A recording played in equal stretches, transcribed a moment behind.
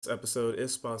This episode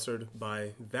is sponsored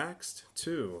by Vaxxed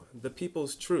 2, The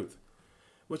People's Truth,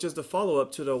 which is the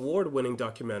follow-up to the award-winning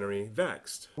documentary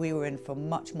Vaxxed. We were in for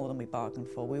much more than we bargained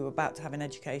for. We were about to have an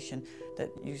education that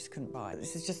you just couldn't buy.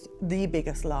 This is just the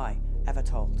biggest lie ever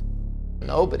told.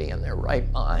 Nobody in their right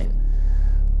mind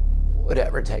would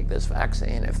ever take this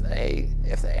vaccine if they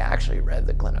actually read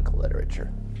the clinical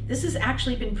literature. This has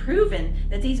actually been proven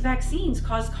that these vaccines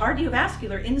cause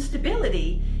cardiovascular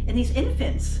instability in these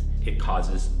infants. It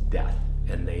causes death,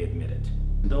 and they admit it.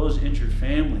 Those injured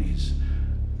families,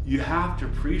 you have to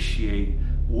appreciate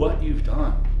what you've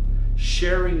done.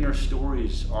 Sharing your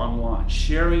stories online,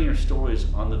 sharing your stories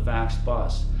on the Vax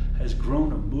bus has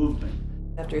grown a movement.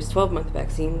 After his 12-month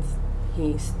vaccines,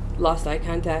 he lost eye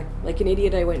contact. Like an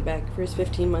idiot, I went back for his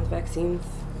 15-month vaccines,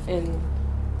 and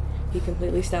he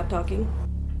completely stopped talking.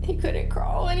 He couldn't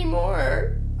crawl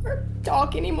anymore, or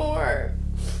talk anymore.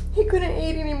 He couldn't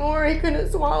eat anymore, he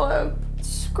couldn't swallow.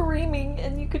 Screaming,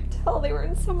 and you could tell they were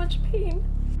in so much pain.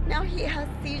 Now he has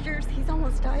seizures. He's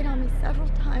almost died on me several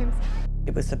times.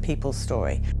 It was the people's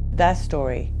story. Their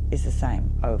story is the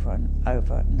same over and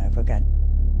over and over again.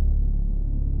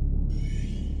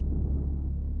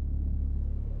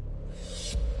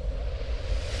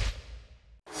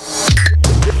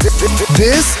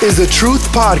 This is a Truth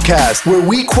Podcast where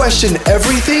we question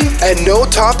everything and no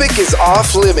topic is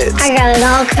off limits. I got it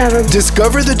all covered.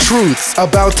 Discover the truths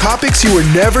about topics you were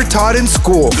never taught in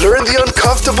school. Learn the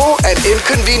uncomfortable and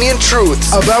inconvenient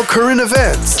truths about current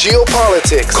events,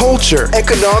 geopolitics, culture,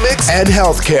 economics, and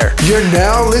healthcare. You're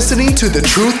now listening to the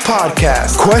Truth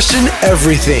Podcast. Question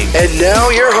everything. And now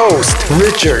your host,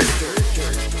 Richard.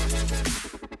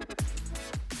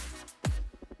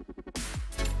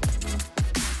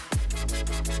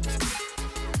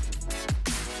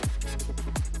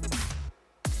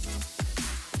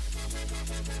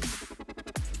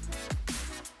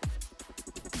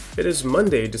 It is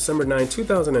Monday, December 9,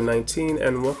 2019,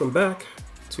 and welcome back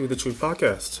to the Truth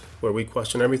Podcast, where we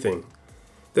question everything.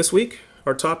 This week,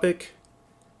 our topic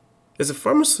is the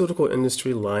pharmaceutical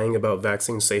industry lying about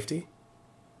vaccine safety?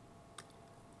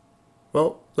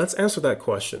 Well, let's answer that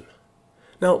question.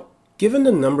 Now, given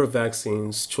the number of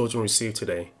vaccines children receive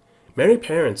today, many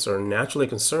parents are naturally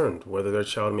concerned whether their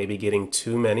child may be getting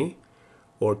too many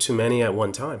or too many at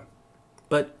one time.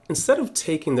 But instead of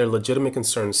taking their legitimate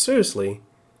concerns seriously,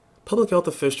 public health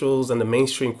officials and the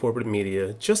mainstream corporate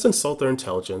media just insult their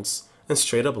intelligence and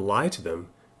straight up lie to them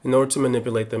in order to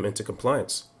manipulate them into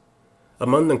compliance.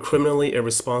 Among the criminally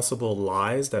irresponsible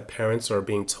lies that parents are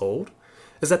being told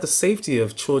is that the safety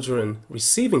of children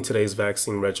receiving today's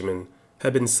vaccine regimen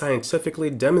had been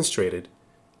scientifically demonstrated,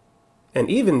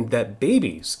 and even that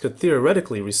babies could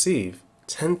theoretically receive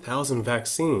 10,000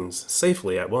 vaccines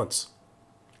safely at once.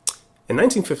 In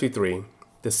 1953,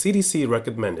 the CDC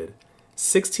recommended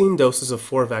 16 doses of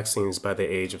 4 vaccines by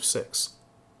the age of 6.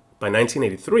 By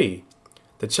 1983,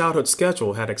 the childhood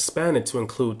schedule had expanded to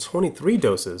include 23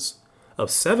 doses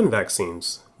of 7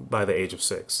 vaccines by the age of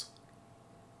 6.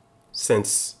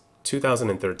 Since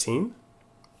 2013,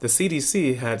 the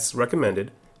CDC has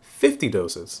recommended 50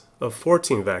 doses of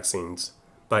 14 vaccines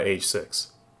by age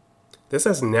 6. This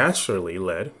has naturally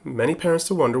led many parents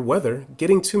to wonder whether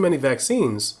getting too many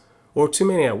vaccines or too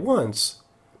many at once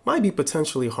might be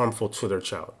potentially harmful to their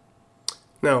child.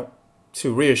 Now,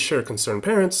 to reassure concerned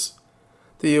parents,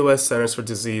 the U.S. Centers for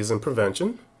Disease and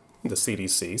Prevention, the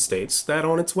CDC, states that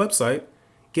on its website,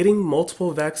 getting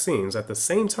multiple vaccines at the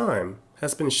same time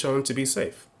has been shown to be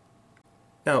safe.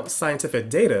 Now, scientific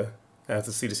data, as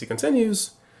the CDC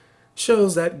continues,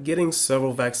 shows that getting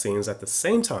several vaccines at the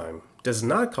same time does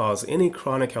not cause any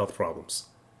chronic health problems.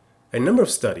 A number of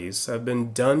studies have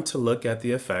been done to look at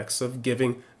the effects of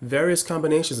giving various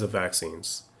combinations of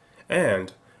vaccines,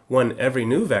 and when every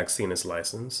new vaccine is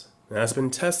licensed, it has been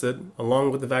tested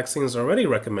along with the vaccines already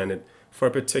recommended for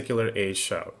a particular age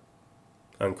child.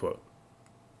 Unquote.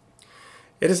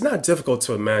 It is not difficult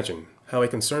to imagine how a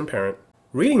concerned parent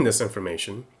reading this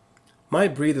information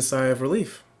might breathe a sigh of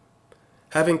relief,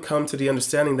 having come to the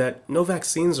understanding that no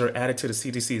vaccines are added to the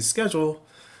CDC's schedule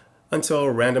until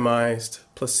randomized,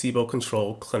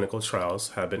 placebo-controlled clinical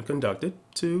trials have been conducted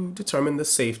to determine the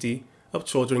safety of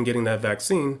children getting that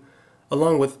vaccine,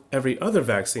 along with every other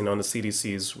vaccine on the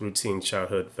CDC's routine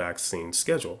childhood vaccine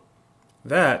schedule.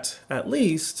 That, at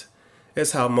least,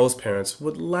 is how most parents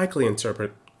would likely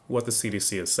interpret what the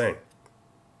CDC is saying.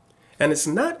 And it's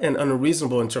not an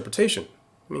unreasonable interpretation,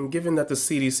 given that the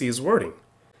CDC's wording.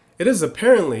 It is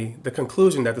apparently the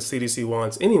conclusion that the CDC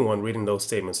wants anyone reading those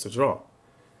statements to draw.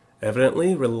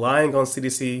 Evidently, relying on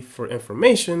CDC for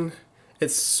information,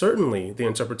 it's certainly the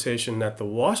interpretation that the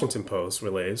Washington Post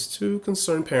relays to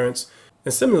concerned parents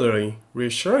and similarly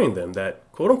reassuring them that,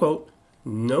 quote unquote,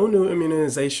 no new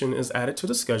immunization is added to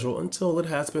the schedule until it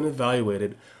has been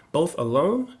evaluated both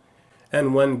alone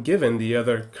and when given the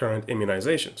other current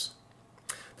immunizations.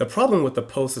 The problem with the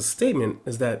Post's statement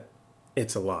is that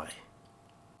it's a lie.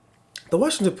 The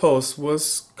Washington Post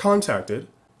was contacted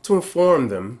to inform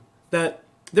them that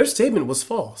their statement was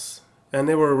false and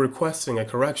they were requesting a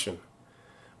correction.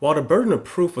 While the burden of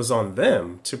proof was on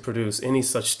them to produce any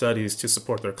such studies to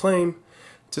support their claim,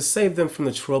 to save them from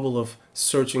the trouble of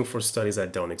searching for studies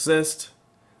that don't exist,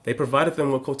 they provided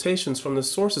them with quotations from the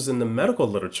sources in the medical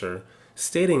literature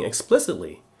stating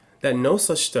explicitly that no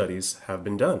such studies have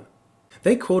been done.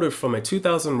 They quoted from a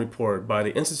 2000 report by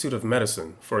the Institute of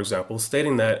Medicine, for example,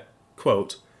 stating that,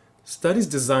 quote, studies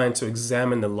designed to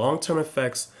examine the long-term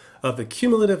effects of the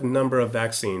cumulative number of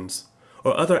vaccines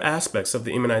or other aspects of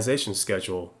the immunization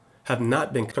schedule have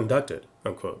not been conducted,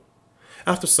 unquote.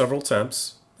 After several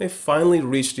attempts, they finally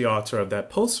reached the author of that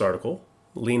Post article,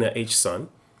 Lena H. Sun,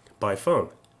 by phone.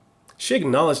 She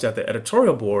acknowledged that the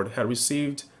editorial board had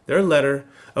received their letter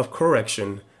of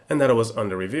correction and that it was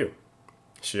under review.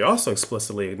 She also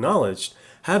explicitly acknowledged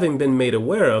having been made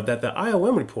aware of that the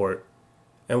IOM report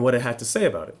and what it had to say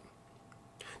about it.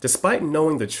 Despite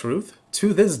knowing the truth,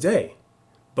 to this day,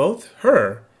 both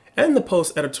her and the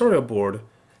Post editorial board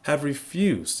have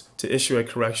refused to issue a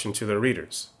correction to their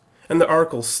readers, and the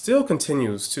article still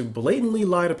continues to blatantly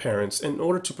lie to parents in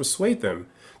order to persuade them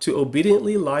to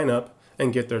obediently line up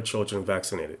and get their children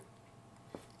vaccinated.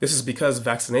 This is because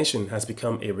vaccination has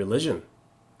become a religion.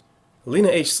 Lena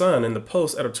H. Sun and the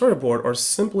Post editorial board are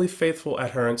simply faithful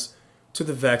adherents to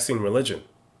the vaccine religion,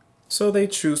 so they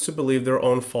choose to believe their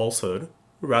own falsehood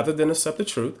rather than accept the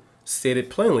truth stated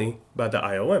plainly by the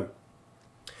IOM.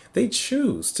 They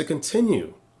choose to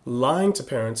continue lying to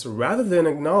parents rather than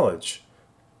acknowledge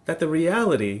that the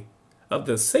reality of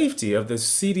the safety of the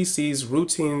CDC's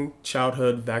routine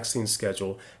childhood vaccine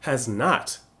schedule has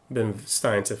not been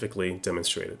scientifically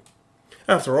demonstrated.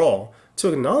 After all,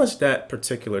 to acknowledge that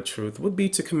particular truth would be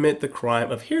to commit the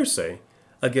crime of hearsay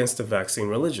against the vaccine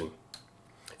religion.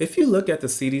 If you look at the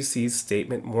CDC's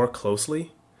statement more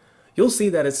closely, you'll see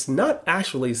that it's not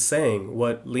actually saying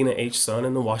what Lena H. Sun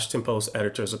and the Washington Post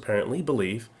editors apparently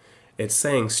believe. It's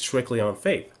saying strictly on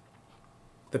faith.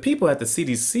 The people at the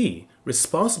CDC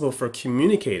responsible for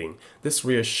communicating this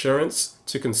reassurance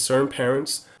to concerned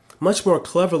parents much more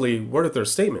cleverly worded their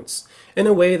statements in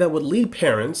a way that would lead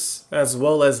parents, as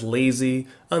well as lazy,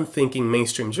 unthinking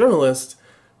mainstream journalists,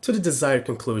 to the desired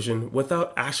conclusion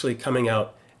without actually coming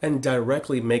out and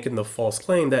directly making the false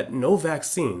claim that no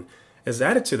vaccine is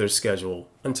added to their schedule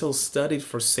until studied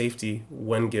for safety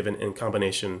when given in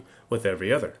combination with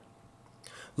every other.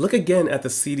 Look again at the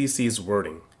CDC's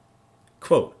wording.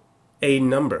 Quote, a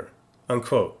number,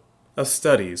 unquote, of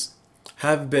studies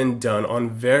have been done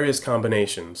on various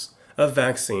combinations of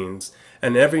vaccines,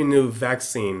 and every new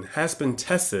vaccine has been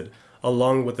tested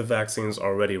along with the vaccines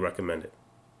already recommended.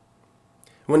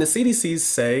 When the CDC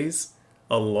says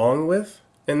along with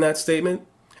in that statement,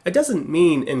 it doesn't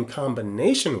mean in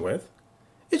combination with,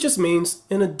 it just means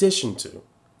in addition to.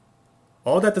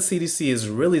 All that the CDC is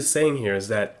really saying here is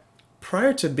that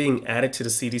prior to being added to the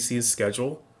CDC's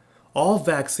schedule, all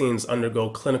vaccines undergo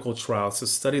clinical trials to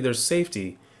study their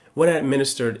safety when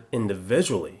administered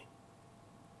individually.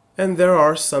 And there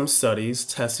are some studies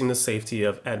testing the safety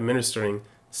of administering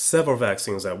several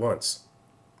vaccines at once.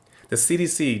 The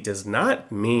CDC does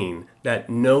not mean that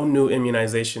no new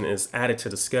immunization is added to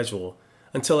the schedule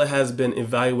until it has been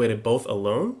evaluated both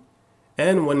alone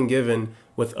and when given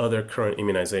with other current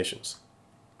immunizations.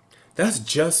 That's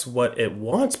just what it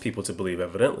wants people to believe,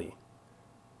 evidently.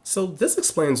 So this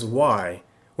explains why,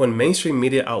 when mainstream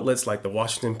media outlets like the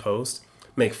Washington Post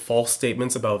make false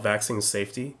statements about vaccine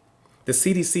safety, the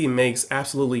CDC makes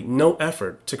absolutely no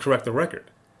effort to correct the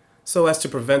record, so as to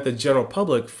prevent the general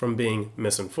public from being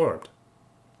misinformed.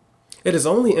 It is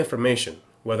only information,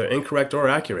 whether incorrect or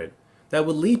accurate, that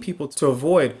would lead people to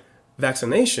avoid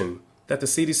vaccination that the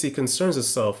CDC concerns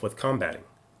itself with combating.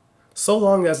 So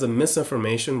long as the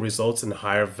misinformation results in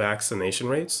higher vaccination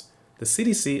rates, the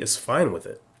CDC is fine with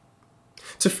it.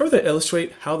 To further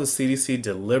illustrate how the CDC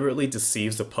deliberately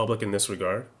deceives the public in this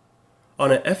regard,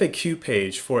 on an FAQ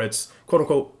page for its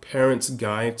quote-unquote Parents'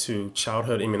 Guide to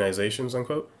Childhood Immunizations,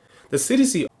 unquote, the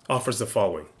CDC offers the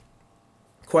following.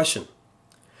 Question: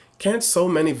 can't so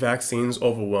many vaccines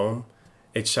overwhelm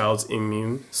a child's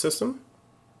immune system?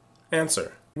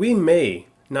 Answer: we may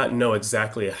not know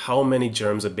exactly how many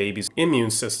germs a baby's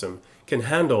immune system can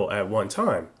handle at one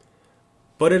time,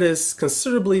 but it is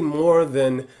considerably more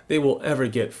than they will ever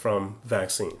get from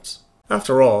vaccines.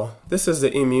 After all, this is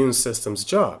the immune system's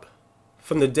job.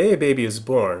 from the day a baby is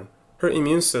born, her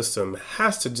immune system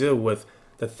has to deal with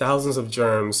the thousands of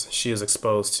germs she is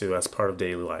exposed to as part of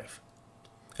daily life.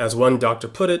 As one doctor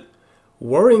put it,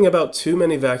 worrying about too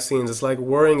many vaccines is like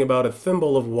worrying about a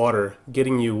thimble of water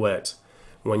getting you wet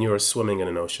when you are swimming in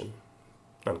an ocean.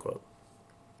 Unquote.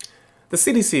 The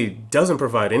CDC doesn't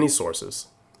provide any sources,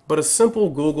 but a simple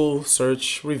Google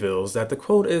search reveals that the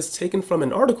quote is taken from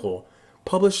an article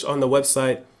published on the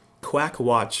website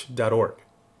quackwatch.org.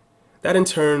 That in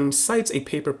turn cites a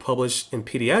paper published in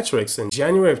Pediatrics in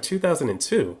January of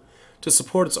 2002 to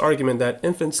support its argument that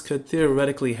infants could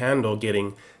theoretically handle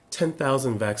getting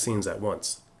 10,000 vaccines at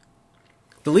once.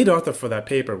 The lead author for that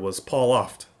paper was Paul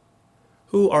Offit,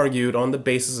 who argued on the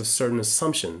basis of certain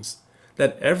assumptions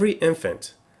that every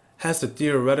infant has the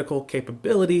theoretical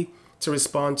capability to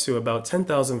respond to about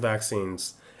 10,000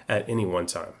 vaccines at any one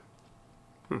time.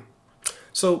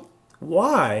 So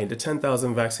why the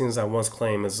 10,000 vaccines at once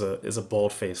claim is a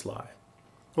bold-faced lie?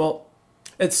 Well,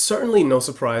 it's certainly no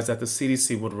surprise that the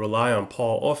CDC would rely on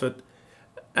Paul Offit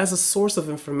as a source of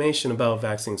information about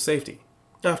vaccine safety.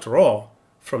 After all,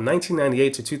 from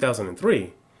 1998 to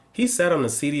 2003, he sat on the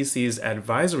CDC's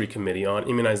Advisory Committee on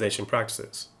Immunization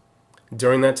Practices.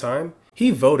 During that time,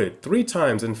 he voted 3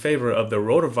 times in favor of the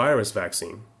rotavirus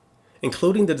vaccine,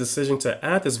 including the decision to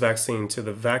add this vaccine to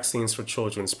the Vaccines for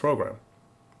Children's program.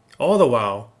 All the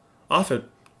while, Offit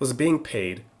was being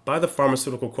paid by the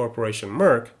pharmaceutical corporation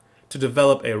Merck to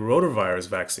develop a rotavirus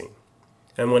vaccine.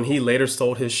 And when he later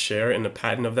sold his share in the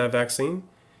patent of that vaccine,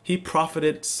 he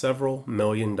profited several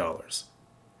 $million.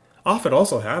 Offit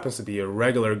also happens to be a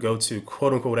regular go-to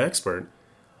quote-unquote expert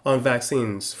on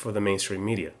vaccines for the mainstream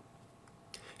media.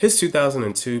 His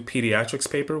 2002 Pediatrics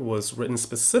paper was written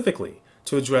specifically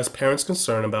to address parents'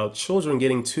 concern about children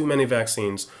getting too many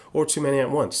vaccines or too many at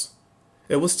once.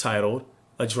 It was titled,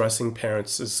 Addressing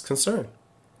Parents' Concern.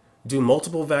 Do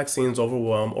multiple vaccines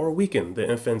overwhelm or weaken the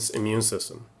infant's immune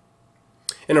system?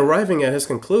 In arriving at his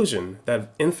conclusion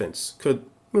that infants could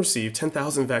receive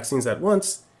 10,000 vaccines at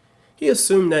once, he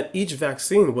assumed that each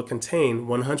vaccine would contain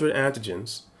 100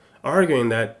 antigens, arguing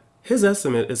that his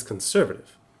estimate is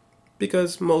conservative,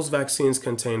 because most vaccines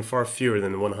contain far fewer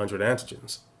than 100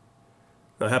 antigens.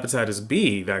 The hepatitis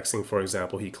B vaccine, for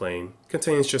example, he claimed,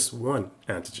 contains just 1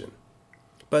 antigen.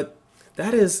 But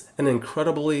that is an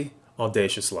incredibly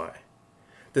audacious lie.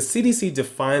 The CDC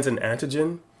defines an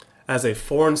antigen as a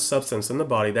foreign substance in the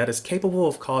body that is capable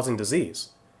of causing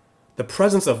disease, the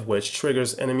presence of which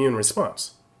triggers an immune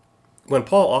response. When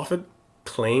Paul Offit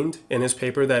claimed in his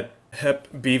paper that Hep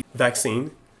B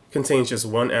vaccine contains just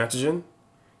 1 antigen,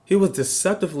 he was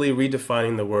deceptively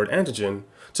redefining the word antigen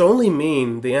to only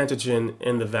mean the antigen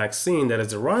in the vaccine that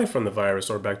is derived from the virus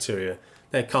or bacteria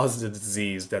that causes the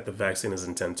disease that the vaccine is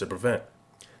intended to prevent.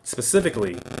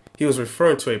 Specifically, he was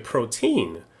referring to a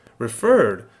protein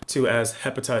referred to as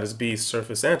hepatitis B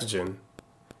surface antigen.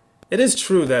 It is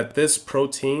true that this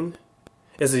protein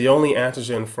is the only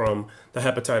antigen from the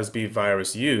hepatitis B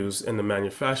virus used in the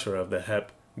manufacture of the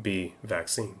Hep B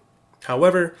vaccine.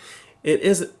 However, it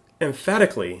is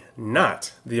emphatically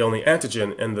not the only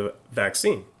antigen in the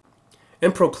vaccine.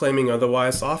 In proclaiming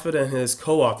otherwise, Offit and his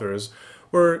co-authors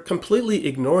were completely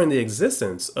ignoring the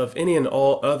existence of any and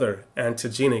all other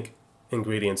antigenic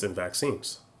ingredients in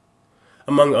vaccines.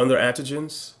 Among other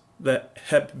antigens, the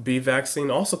Hep B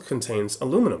vaccine also contains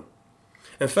aluminum.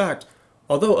 In fact,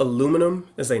 although aluminum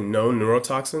is a known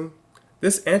neurotoxin,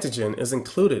 this antigen is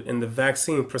included in the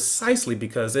vaccine precisely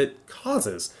because it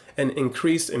causes an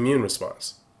increased immune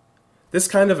response. This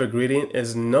kind of ingredient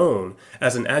is known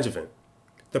as an adjuvant,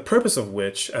 the purpose of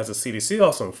which, as the CDC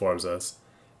also informs us,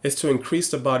 is to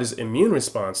increase the body's immune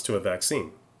response to a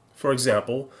vaccine. For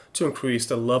example, to increase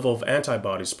the level of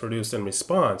antibodies produced in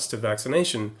response to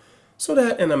vaccination so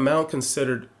that an amount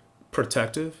considered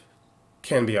protective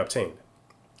can be obtained,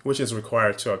 which is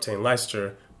required to obtain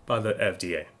licensure by the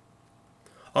FDA.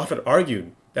 Offit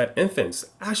argued that infants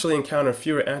actually encounter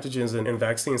fewer antigens in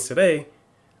vaccines today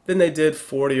than they did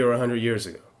 40 or 100 years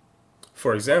ago.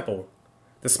 For example,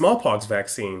 the smallpox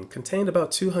vaccine contained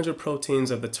about 200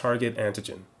 proteins of the target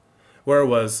antigen,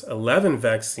 whereas 11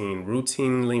 vaccine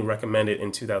routinely recommended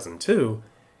in 2002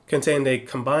 contained a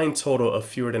combined total of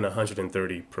fewer than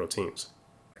 130 proteins.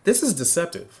 This is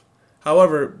deceptive.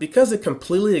 However, because it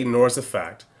completely ignores the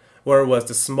fact, whereas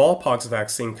the smallpox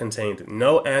vaccine contained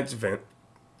no adjuvant,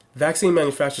 vaccine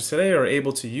manufacturers today are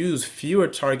able to use fewer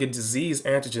target disease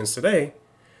antigens today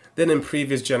than in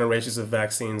previous generations of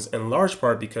vaccines, in large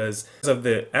part because of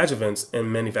the adjuvants in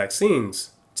many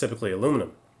vaccines, typically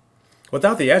aluminum.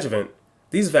 Without the adjuvant,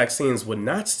 these vaccines would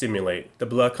not stimulate the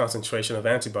blood concentration of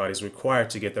antibodies required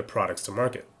to get their products to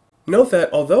market. Note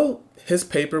that although his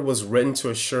paper was written to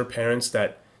assure parents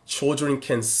that children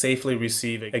can safely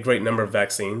receive a great number of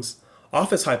vaccines,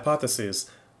 Offit's hypothesis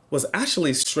was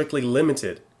actually strictly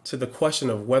limited to the question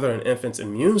of whether an infant's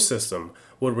immune system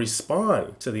would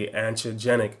respond to the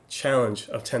antigenic challenge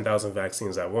of 10,000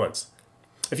 vaccines at once.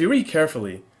 If you read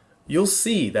carefully, you'll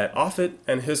see that Offit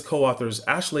and his co-authors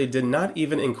actually did not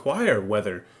even inquire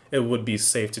whether it would be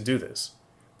safe to do this.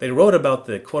 They wrote about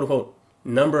the quote-unquote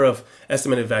number of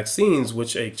estimated vaccines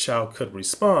which a child could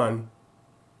respond.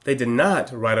 They did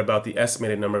not write about the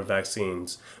estimated number of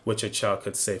vaccines which a child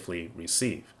could safely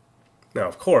receive. Now,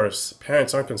 of course,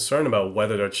 parents aren't concerned about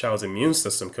whether their child's immune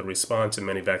system could respond to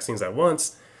many vaccines at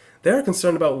once. They're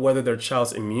concerned about whether their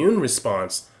child's immune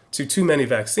response to too many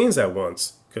vaccines at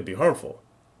once could be harmful.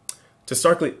 To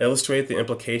starkly illustrate the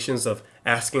implications of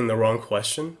asking the wrong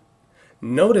question,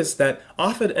 notice that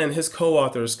Offit and his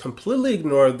co-authors completely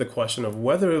ignored the question of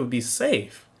whether it would be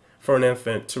safe for an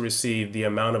infant to receive the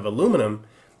amount of aluminum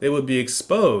they would be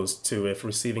exposed to if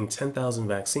receiving 10,000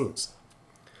 vaccines.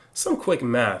 Some quick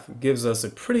math gives us a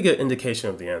pretty good indication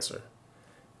of the answer.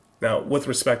 Now, with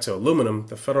respect to aluminum,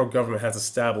 the federal government has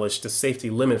established a safety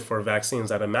limit for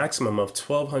vaccines at a maximum of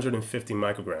 1,250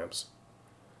 micrograms.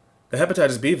 The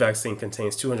hepatitis B vaccine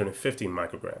contains 250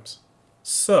 micrograms.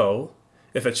 So,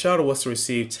 if a child was to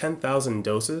receive 10,000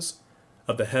 doses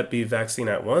of the Hep B vaccine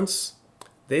at once,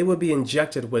 they would be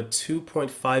injected with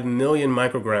 2.5 million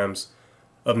micrograms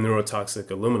of neurotoxic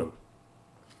aluminum.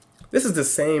 This is the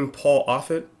same Paul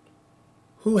Offit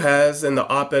who has, in the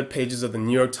op-ed pages of the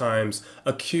New York Times,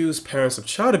 accused parents of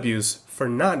child abuse for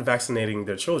not vaccinating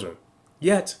their children,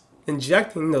 yet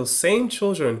injecting those same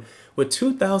children with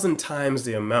 2,000 times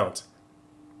the amount.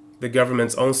 The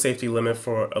government's own safety limit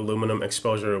for aluminum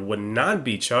exposure would not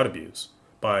be child abuse,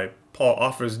 by Paul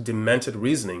Offit's demented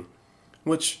reasoning,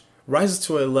 which rises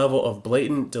to a level of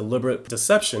blatant, deliberate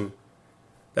deception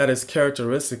that is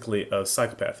characteristically of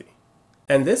psychopathy.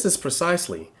 And this is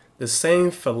precisely the same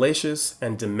fallacious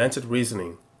and demented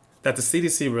reasoning that the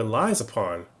CDC relies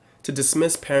upon to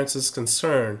dismiss parents'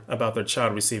 concern about their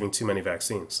child receiving too many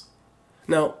vaccines.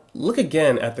 Now, look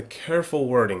again at the careful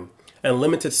wording and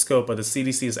limited scope of the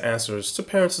CDC's answers to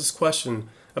parents' question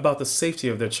about the safety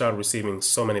of their child receiving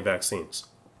so many vaccines.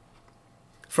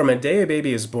 From a day a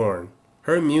baby is born,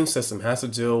 her immune system has to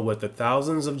deal with the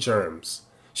thousands of germs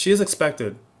she is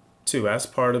expected to as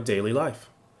part of daily life.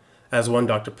 As one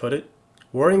doctor put it,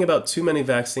 worrying about too many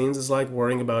vaccines is like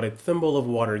worrying about a thimble of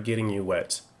water getting you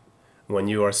wet when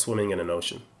you are swimming in an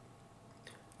ocean.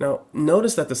 Now,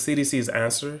 notice that the CDC's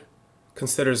answer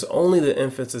considers only the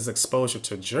infant's exposure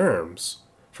to germs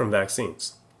from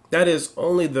vaccines. That is,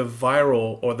 only the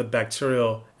viral or the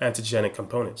bacterial antigenic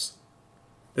components.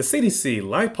 The CDC,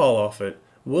 like Paul Offit,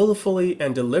 willfully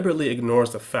and deliberately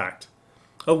ignores the fact,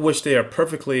 of which they are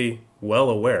perfectly well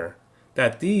aware,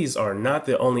 that these are not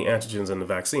the only antigens in the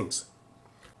vaccines.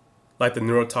 Like the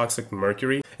neurotoxic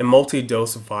mercury and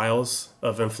multi-dose vials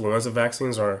of influenza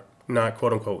vaccines are not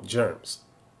quote-unquote germs.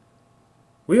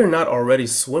 We are not already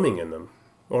swimming in them,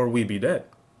 or we'd be dead.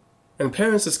 And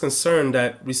parents is concerned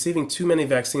that receiving too many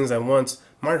vaccines at once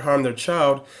might harm their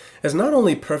child is not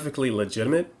only perfectly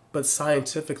legitimate, but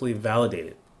scientifically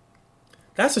validated.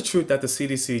 That's a truth that the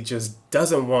CDC just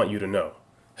doesn't want you to know,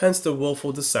 hence the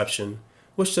willful deception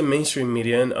which the mainstream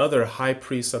media and other high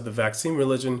priests of the vaccine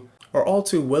religion are all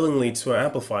too willingly to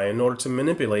amplify in order to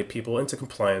manipulate people into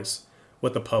compliance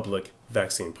with the public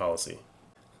vaccine policy.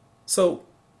 So,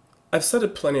 I've said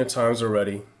it plenty of times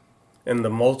already in the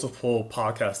multiple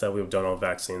podcasts that we've done on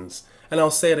vaccines, and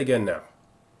I'll say it again now.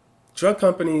 Drug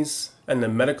companies and the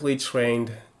medically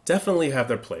trained definitely have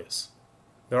their place.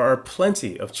 There are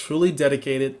plenty of truly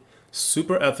dedicated,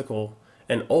 super ethical,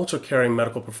 and ultra-caring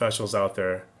medical professionals out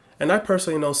there, and I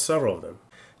personally know several of them.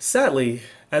 Sadly,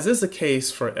 as is the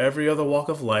case for every other walk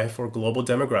of life or global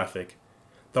demographic,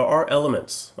 there are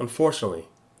elements, unfortunately,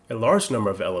 a large number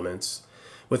of elements,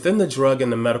 within the drug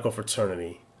and the medical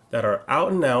fraternity that are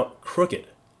out and out crooked.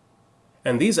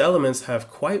 And these elements have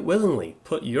quite willingly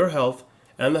put your health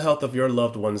and the health of your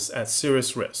loved ones at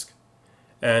serious risk,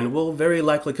 and will very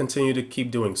likely continue to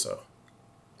keep doing so.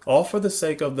 All for the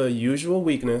sake of the usual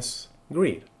weakness,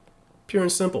 greed. Pure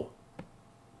and simple.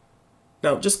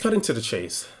 Now, just cutting to the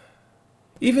chase.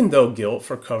 Even though guilt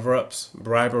for cover-ups,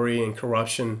 bribery, and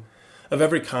corruption of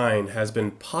every kind has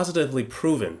been positively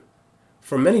proven,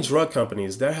 for many drug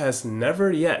companies there has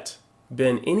never yet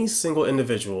been any single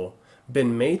individual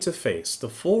been made to face the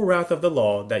full wrath of the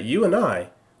law that you and I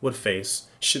would face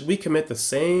should we commit the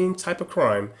same type of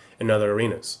crime in other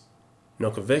arenas. No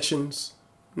convictions,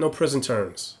 no prison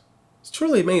terms. It's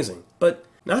truly amazing, but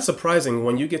Not surprising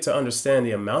when you get to understand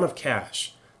the amount of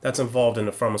cash that's involved in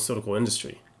the pharmaceutical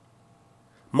industry.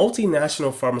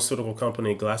 Multinational pharmaceutical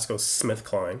company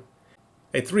GlaxoSmithKline,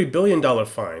 a $3 billion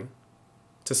fine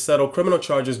to settle criminal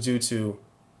charges due to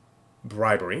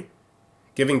bribery,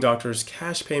 giving doctors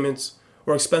cash payments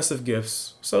or expensive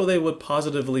gifts so they would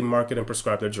positively market and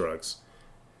prescribe their drugs,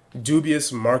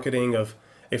 dubious marketing of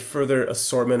a further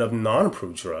assortment of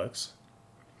non-approved drugs,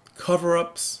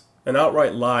 cover-ups and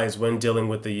outright lies when dealing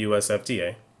with the US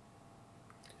FDA,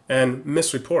 and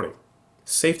misreporting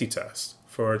safety tests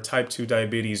for type 2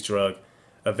 diabetes drug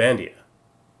Avandia.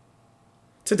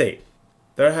 To date,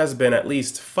 there has been at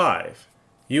least 5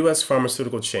 US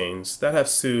pharmaceutical chains that have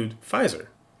sued Pfizer,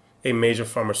 a major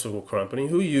pharmaceutical company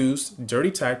who used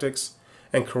dirty tactics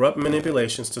and corrupt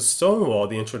manipulations to stonewall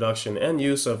the introduction and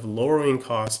use of lowering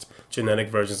cost genetic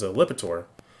versions of Lipitor,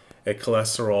 a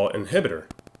cholesterol inhibitor.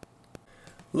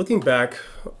 Looking back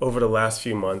over the last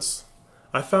few months,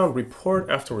 I found report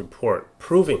after report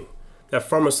proving that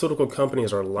pharmaceutical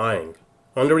companies are lying,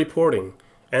 underreporting,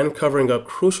 and covering up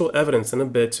crucial evidence in a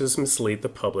bid to mislead the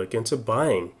public into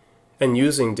buying and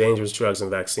using dangerous drugs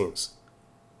and vaccines.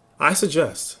 I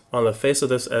suggest, on the face of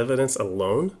this evidence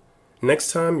alone,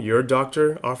 next time your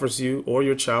doctor offers you or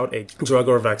your child a drug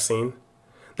or vaccine,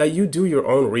 that you do your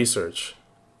own research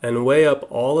and weigh up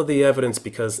all of the evidence,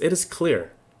 because it is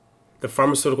clear the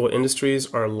pharmaceutical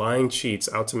industries are lying cheats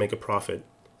out to make a profit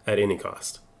at any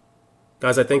cost.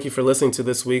 Guys, I thank you for listening to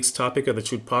this week's topic of the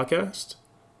Truth Podcast.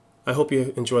 I hope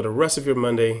you enjoy the rest of your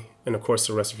Monday and, of course,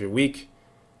 the rest of your week.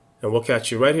 And we'll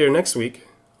catch you right here next week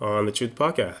on the Truth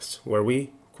Podcast, where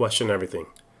we question everything.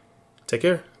 Take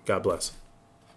care. God bless.